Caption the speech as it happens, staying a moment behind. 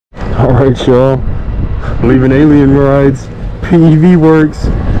Alright, y'all. Leaving alien rides. PEV works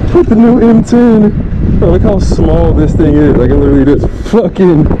with the new M10. Bro, look how small this thing is. I can literally just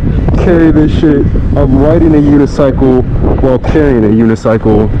fucking carry this shit. I'm riding a unicycle while carrying a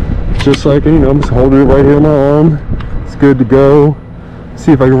unicycle. Just like, you know, I'm just holding it right here in my arm. It's good to go.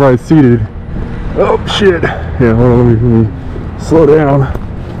 See if I can ride seated. Oh shit. Yeah, hold on, let me slow down.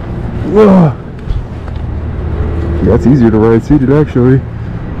 Ugh. Yeah, it's easier to ride seated actually.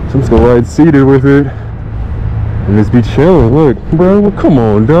 So I'm just gonna ride seated with it and just be chilling. Look, bro, well, come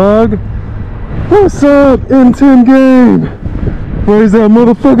on, dog. What's up, M10 gang? Raise that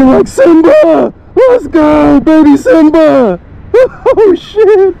motherfucker like Simba. Let's go, baby Simba. Oh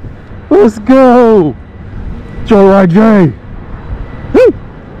shit. Let's go. Joyride J. Woo.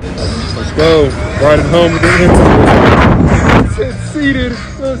 Let's go. Riding home with the M10 seated.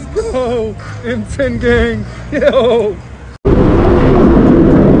 Let's go. M10 gang. Yo.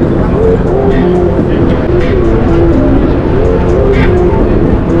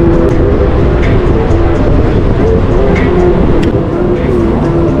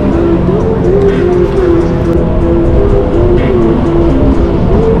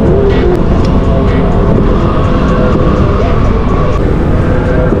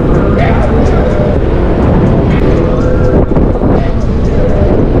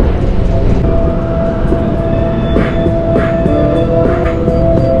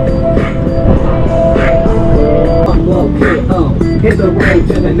 Hit the road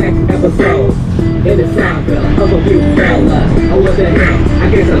to the next episode. In the saga of a big fella. I was a hit, I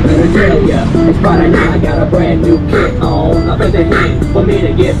guess I'm gonna tell ya. It's Friday night, I got a brand new kit on. I bet the hint for me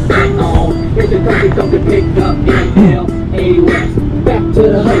to get back on. Here's the country, come to pick up in L.A. West. Back to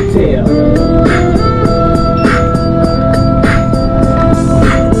the hotel.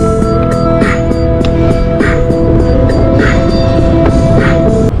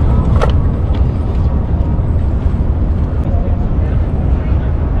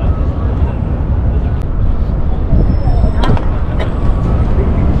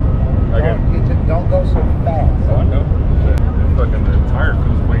 Don't go so fast. Oh, I know. Fucking the tire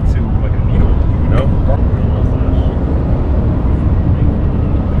feels way too like a needle, you know?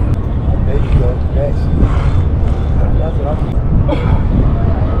 There you go. Next. That's what I'm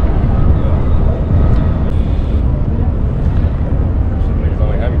Some niggas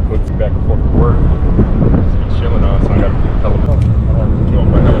only have me put back and forth to work. Just be chilling on, so I gotta hella miles. You know,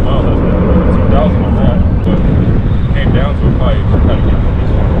 my hella miles, I was 2,000 on that. But it came down to a fight. I kind of get from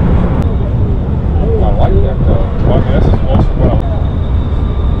this one. I like that though. Well, I mean, that's just most of what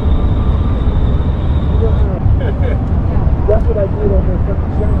That's what I did on the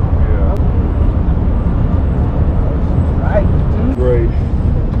fucking channel. Yeah. Right. Great.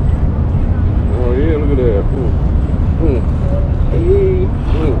 Oh yeah, look at that. Hey.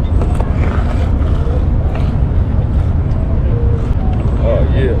 Oh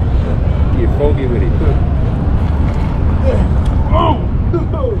yeah. Get funky with it.